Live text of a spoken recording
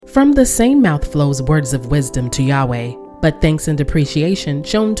From the same mouth flows words of wisdom to Yahweh, but thanks and appreciation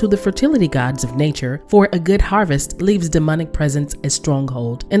shown to the fertility gods of nature, for a good harvest leaves demonic presence a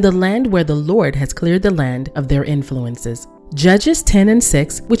stronghold in the land where the Lord has cleared the land of their influences. Judges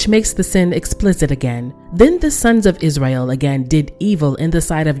 10:6, which makes the sin explicit again. Then the sons of Israel again did evil in the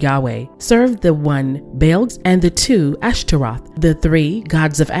sight of Yahweh, served the 1 Baal and the 2 Ashtaroth, the 3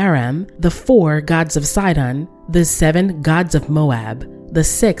 gods of Aram, the 4 gods of Sidon, the 7 gods of Moab, the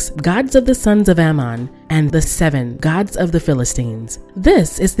 6 gods of the sons of Ammon, and the 7 gods of the Philistines.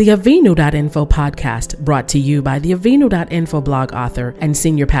 This is the Avinu.info podcast, brought to you by the Avinu.info blog author and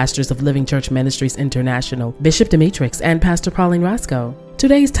senior pastors of Living Church Ministries International, Bishop Demetrix and Pastor Pauline Roscoe.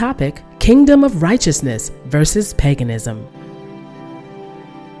 Today's topic, Kingdom of Righteousness versus Paganism.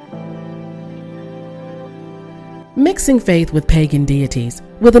 Mixing faith with pagan deities.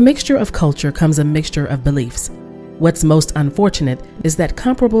 With a mixture of culture comes a mixture of beliefs. What's most unfortunate is that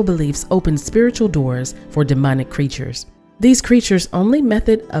comparable beliefs open spiritual doors for demonic creatures. These creatures' only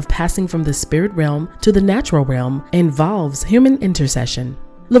method of passing from the spirit realm to the natural realm involves human intercession.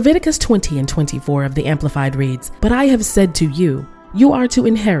 Leviticus 20:24 of the Amplified reads, "But I have said to you, you are to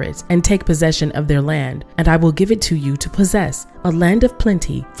inherit and take possession of their land, and I will give it to you to possess, a land of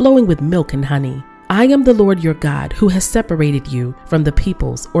plenty, flowing with milk and honey. I am the Lord your God, who has separated you from the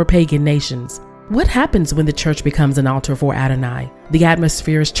peoples or pagan nations." What happens when the church becomes an altar for Adonai? The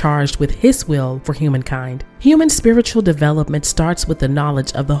atmosphere is charged with His will for humankind. Human spiritual development starts with the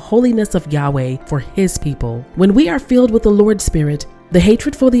knowledge of the holiness of Yahweh for His people. When we are filled with the Lord's Spirit, the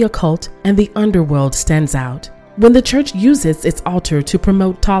hatred for the occult and the underworld stands out. When the church uses its altar to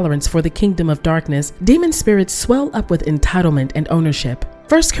promote tolerance for the kingdom of darkness, demon spirits swell up with entitlement and ownership.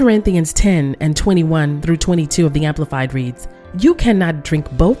 1 Corinthians 10:21-22 of the Amplified reads, "You cannot drink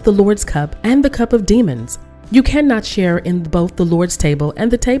both the Lord's cup and the cup of demons. You cannot share in both the Lord's table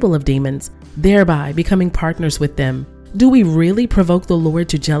and the table of demons, thereby becoming partners with them." Do we really provoke the Lord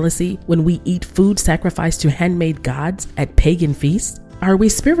to jealousy when we eat food sacrificed to handmade gods at pagan feasts? Are we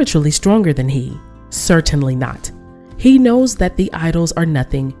spiritually stronger than He? Certainly not. He knows that the idols are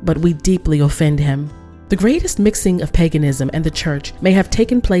nothing, but we deeply offend Him. The greatest mixing of paganism and the church may have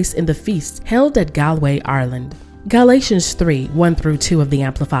taken place in the feasts held at Galway, Ireland. Galatians 3:1-2 of the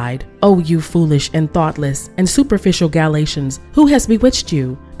Amplified. "O you foolish and thoughtless and superficial Galatians, who has bewitched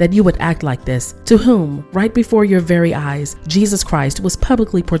you that you would act like this, to whom, right before your very eyes, Jesus Christ was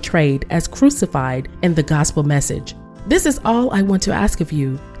publicly portrayed as crucified in the gospel message? This is all I want to ask of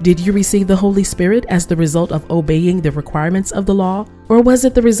you. Did you receive the Holy Spirit as the result of obeying the requirements of the law? Or was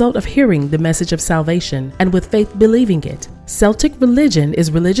it the result of hearing the message of salvation and with faith believing it?" Celtic religion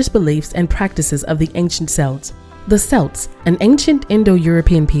is religious beliefs and practices of the ancient Celts. The Celts, an ancient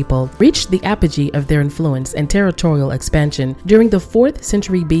Indo-European people, reached the apogee of their influence and territorial expansion during the 4th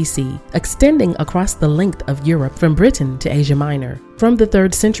century BC, extending across the length of Europe from Britain to Asia Minor. From the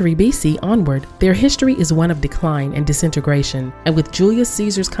 3rd century BC onward, their history is one of decline and disintegration, and with Julius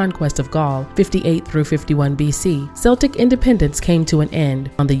Caesar's conquest of Gaul, 58-51 BC, Celtic independence came to an end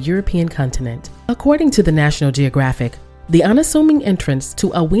on the European continent. According to the National Geographic, the unassuming entrance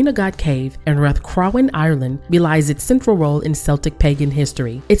to Aweenagat Cave in Rathcrowan, Ireland, belies its central role in Celtic pagan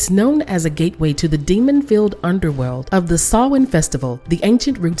history. It's known as a gateway to the demon-filled underworld of the Samhain festival, the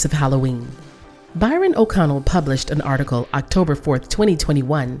ancient roots of Halloween. Byron O'Connell published an article October 4th,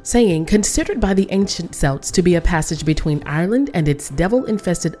 2021, saying, "Considered by the ancient Celts to be a passage between Ireland and its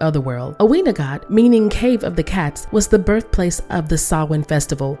devil-infested otherworld, Aweenagat, meaning Cave of the Cats, was the birthplace of the Samhain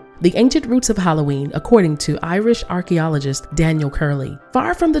festival, the ancient roots of Halloween, according to Irish archaeologist Daniel Curley.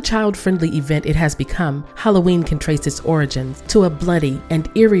 Far from the child-friendly event it has become, Halloween can trace its origins to a bloody and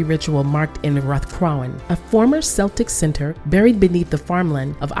eerie ritual marked in Rathcrowan, a former Celtic centre buried beneath the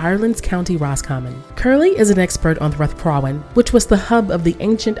farmland of Ireland's County Roscommon. Curley is an expert on Rathcrowan, which was the hub of the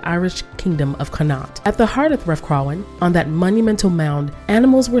ancient Irish kingdom of Connaught. At the heart of Rathcrowan, on that monumental mound,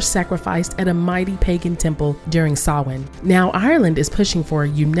 animals were sacrificed at a mighty pagan temple during Samhain. Now Ireland is pushing for a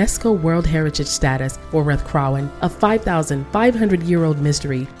UNESCO World Heritage status for Rathcrowan, a 5,500-year-old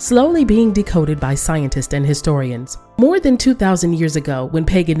mystery slowly being decoded by scientists and historians. More than 2,000 years ago, when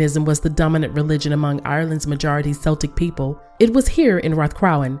paganism was the dominant religion among Ireland's majority Celtic people, it was here in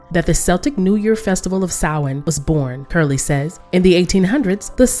Rathcrowan that the Celtic New Year festival of Samhain was born, Curley says. In the 1800s,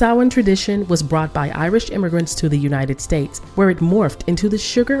 the Samhain tradition was brought by Irish immigrants to the United States, where it morphed into the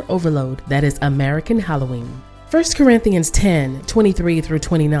sugar overload that is American Halloween. 1 Corinthians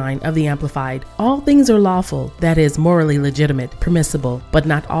 10:23-29 of the Amplified. All things are lawful, that is, morally legitimate, permissible, but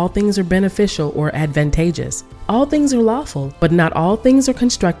not all things are beneficial or advantageous. All things are lawful, but not all things are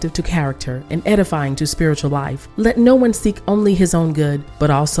constructive to character and edifying to spiritual life. Let no one seek only his own good, but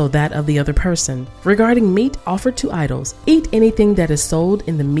also that of the other person. Regarding meat offered to idols, eat anything that is sold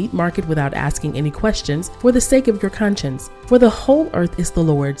in the meat market without asking any questions for the sake of your conscience. For the whole earth is the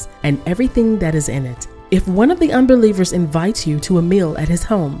Lord's, and everything that is in it. If one of the unbelievers invites you to a meal at his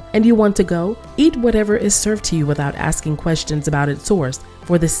home and you want to go, eat whatever is served to you without asking questions about its source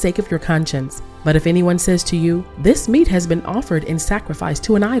for the sake of your conscience. But if anyone says to you, "This meat has been offered in sacrifice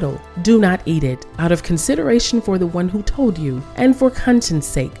to an idol," do not eat it, out of consideration for the one who told you, and for conscience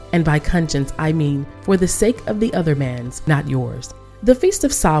sake. And by conscience I mean for the sake of the other man's, not yours. The Feast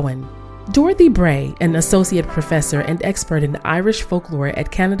of Samhain. Dorothy Bray, an associate professor and expert in Irish folklore at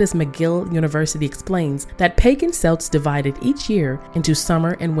Canada's McGill University, explains that pagan Celts divided each year into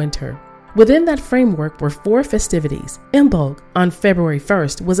summer and winter. Within that framework were 4 festivities. Imbolc on February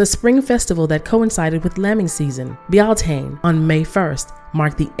 1st was a spring festival that coincided with lambing season. Bealtaine on May 1st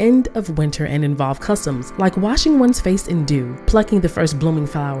marked the end of winter and involved customs like washing one's face in dew, plucking the first blooming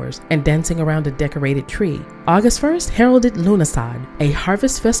flowers, and dancing around a decorated tree. August 1st heralded Lunasad, a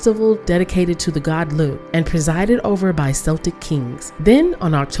harvest festival dedicated to the god Lugh and presided over by Celtic kings. Then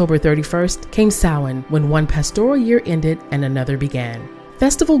on October 31st came Samhain, when one pastoral year ended and another began.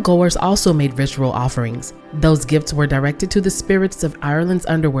 Festival goers also made ritual offerings. Those gifts were directed to the spirits of Ireland's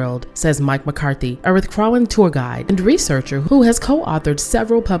underworld, says Mike McCarthy, a Rathcrowan tour guide and researcher who has co-authored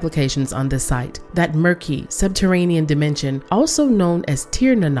several publications on this site. That murky, subterranean dimension, also known as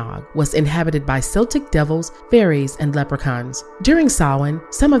Tir na Nog, was inhabited by Celtic devils, fairies, and leprechauns. During Samhain,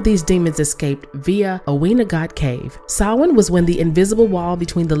 some of these demons escaped via a Weenagat cave. Samhain was when the invisible wall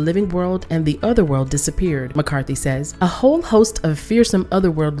between the living world and the otherworld disappeared, McCarthy says. A whole host of fearsome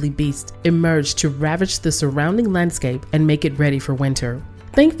otherworldly beasts emerged to ravage the surrounding landscape and make it ready for winter.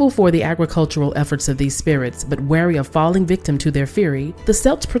 Thankful for the agricultural efforts of these spirits, but wary of falling victim to their fury, the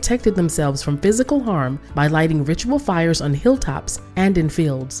Celts protected themselves from physical harm by lighting ritual fires on hilltops and in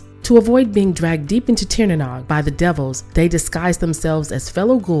fields. To avoid being dragged deep into Tir na Nog by the devils, they disguised themselves as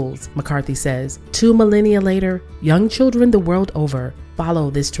fellow ghouls, McCarthy says. 2 millennia later, young children the world over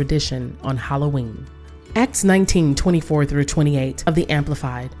follow this tradition on Halloween. Acts 19:24-28 of the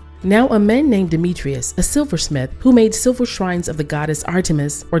Amplified. Now a man named Demetrius, a silversmith, who made silver shrines of the goddess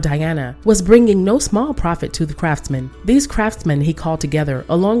Artemis or Diana, was bringing no small profit to the craftsmen. These craftsmen he called together,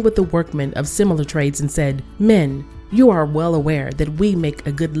 along with the workmen of similar trades, and said, "Men, you are well aware that we make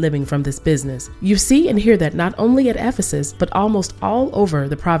a good living from this business. You see and hear that not only at Ephesus, but almost all over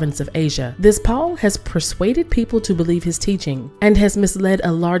the province of Asia. This Paul has persuaded people to believe his teaching and has misled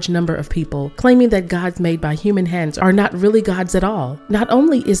a large number of people, claiming that gods made by human hands are not really gods at all. Not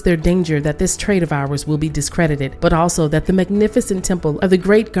only is there danger that this trade of ours will be discredited, but also that the magnificent temple of the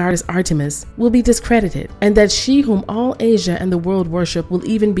great goddess Artemis will be discredited, and that she whom all Asia and the world worship will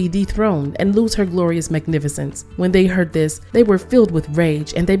even be dethroned and lose her glorious magnificence." When they heard this, they were filled with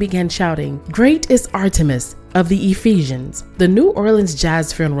rage, and they began shouting, "Great is Artemis of the Ephesians." The New Orleans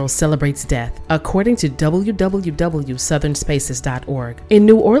Jazz Funeral celebrates death, according to www.southernspaces.org. In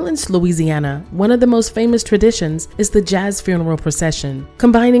New Orleans, Louisiana, one of the most famous traditions is the jazz funeral procession.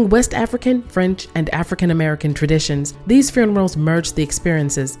 Combining West African, French, and African American traditions, these funerals merge the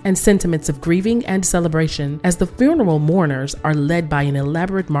experiences and sentiments of grieving and celebration, as the funeral mourners are led by an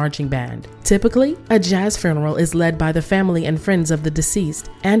elaborate marching band. Typically, a jazz funeral is led by the family and friends of the deceased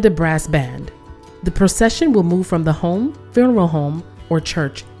and a brass band. The procession will move from the home, funeral home, or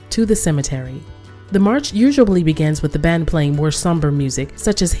church to the cemetery. The march usually begins with the band playing more somber music,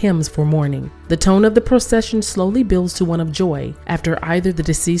 such as hymns for mourning. The tone of the procession slowly builds to one of joy after either the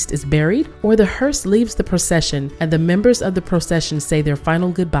deceased is buried or the hearse leaves the procession and the members of the procession say their final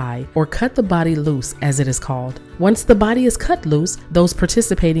goodbye, or cut the body loose, as it is called. Once the body is cut loose, those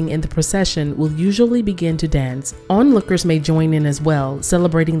participating in the procession will usually begin to dance. Onlookers may join in as well,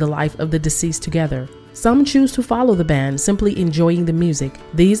 celebrating the life of the deceased together. Some choose to follow the band, simply enjoying the music.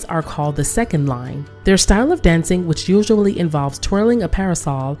 These are called the second line. Their style of dancing, which usually involves twirling a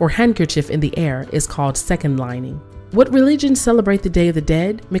parasol or handkerchief in the air, is called second lining. What religions celebrate the Day of the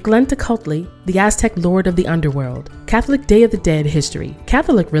Dead? Mictlantecuhtli, the Aztec lord of the underworld. Catholic Day of the Dead history.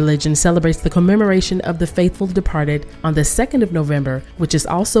 Catholic religion celebrates the commemoration of the faithful departed on the 2nd of November, which is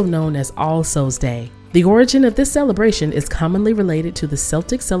also known as All Souls Day. The origin of this celebration is commonly related to the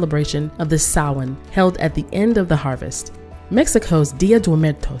Celtic celebration of the Samhain, held at the end of the harvest. Mexico's Dia de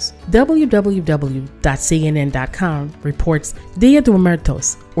Muertos. www.cnn.com reports Dia de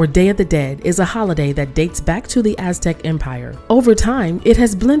Muertos, or Day of the Dead, is a holiday that dates back to the Aztec Empire. Over time, it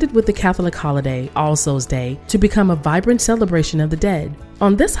has blended with the Catholic holiday, All Souls Day, to become a vibrant celebration of the dead.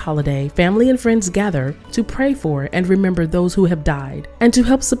 On this holiday, family and friends gather to pray for and remember those who have died, and to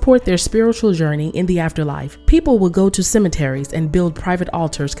help support their spiritual journey in the afterlife. People will go to cemeteries and build private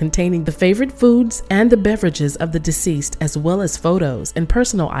altars containing the favorite foods and the beverages of the deceased, as well as photos and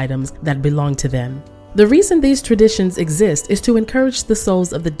personal items that belong to them. The reason these traditions exist is to encourage the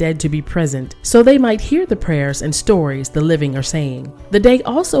souls of the dead to be present, so they might hear the prayers and stories the living are saying. The day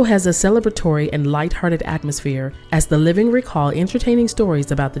also has a celebratory and light-hearted atmosphere, as the living recall entertaining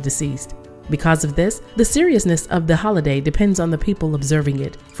stories about the deceased. Because of this, the seriousness of the holiday depends on the people observing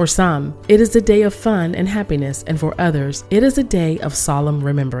it. For some, it is a day of fun and happiness, and for others, it is a day of solemn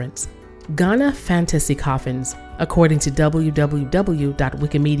remembrance. Ghana Fantasy Coffins, according to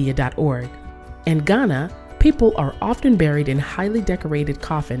www.wikimedia.org. In Ghana, people are often buried in highly decorated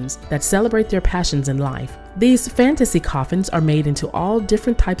coffins that celebrate their passions in life. These fantasy coffins are made into all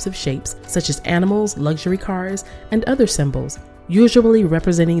different types of shapes, such as animals, luxury cars, and other symbols, usually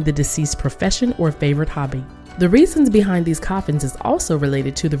representing the deceased's profession or favorite hobby. The reasons behind these coffins is also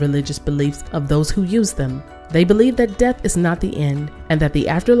related to the religious beliefs of those who use them. They believe that death is not the end, and that the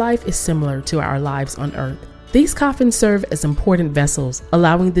afterlife is similar to our lives on earth. These coffins serve as important vessels,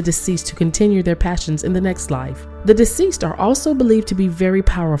 allowing the deceased to continue their passions in the next life. The deceased are also believed to be very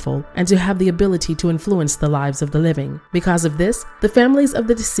powerful and to have the ability to influence the lives of the living. Because of this, the families of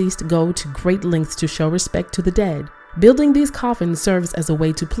the deceased go to great lengths to show respect to the dead. Building these coffins serves as a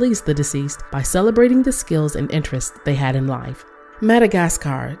way to please the deceased by celebrating the skills and interests they had in life.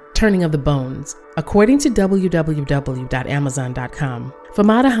 Madagascar, Turning of the Bones, according to www.amazon.com.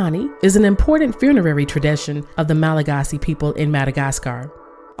 Famadahani is an important funerary tradition of the Malagasy people in Madagascar.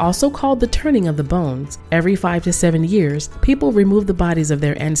 Also called the Turning of the Bones, every 5 to 7 years, people remove the bodies of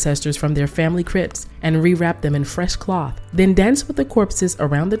their ancestors from their family crypts and rewrap them in fresh cloth, then dance with the corpses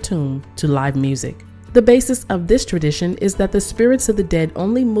around the tomb to live music. The basis of this tradition is that the spirits of the dead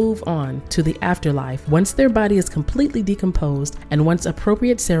only move on to the afterlife once their body is completely decomposed and once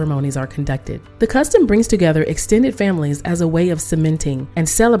appropriate ceremonies are conducted. The custom brings together extended families as a way of cementing and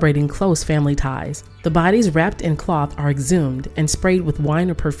celebrating close family ties. The bodies wrapped in cloth are exhumed and sprayed with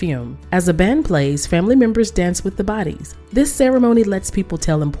wine or perfume. As a band plays, family members dance with the bodies. This ceremony lets people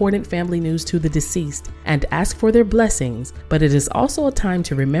tell important family news to the deceased and ask for their blessings, but it is also a time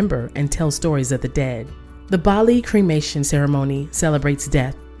to remember and tell stories of the dead. The Bali cremation ceremony celebrates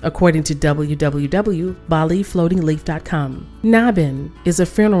death, according to www.balifloatingleaf.com. Nabin is a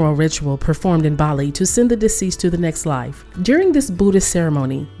funeral ritual performed in Bali to send the deceased to the next life. During this Buddhist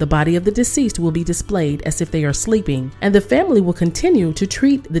ceremony, the body of the deceased will be displayed as if they are sleeping, and the family will continue to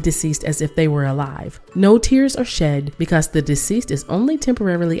treat the deceased as if they were alive. No tears are shed because the deceased is only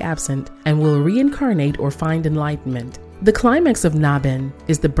temporarily absent and will reincarnate or find enlightenment. The climax of Nabin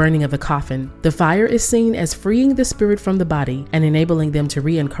is the burning of the coffin. The fire is seen as freeing the spirit from the body and enabling them to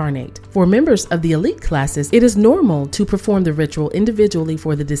reincarnate. For members of the elite classes, it is normal to perform the ritual individually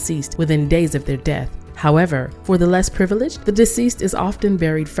for the deceased within days of their death. However, for the less privileged, the deceased is often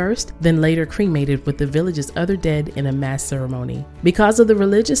buried first, then later cremated with the village's other dead in a mass ceremony. Because of the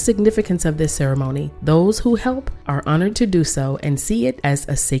religious significance of this ceremony, those who help are honored to do so and see it as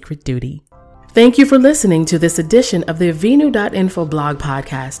a sacred duty. Thank you for listening to this edition of the Avinu.info blog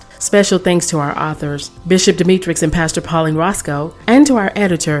podcast. Special thanks to our authors, Bishop Demetrix and Pastor Pauline Roscoe, and to our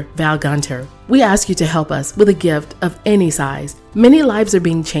editor, Val Gunter. We ask you to help us with a gift of any size. Many lives are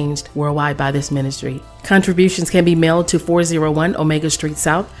being changed worldwide by this ministry. Contributions can be mailed to 401 Omega Street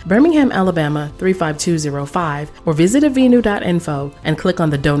South, Birmingham, Alabama 35205, or visit avinu.info and click on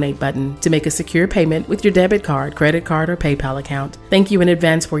the donate button to make a secure payment with your debit card, credit card, or PayPal account. Thank you in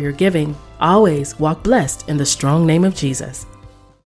advance for your giving. Always walk blessed in the strong name of Jesus.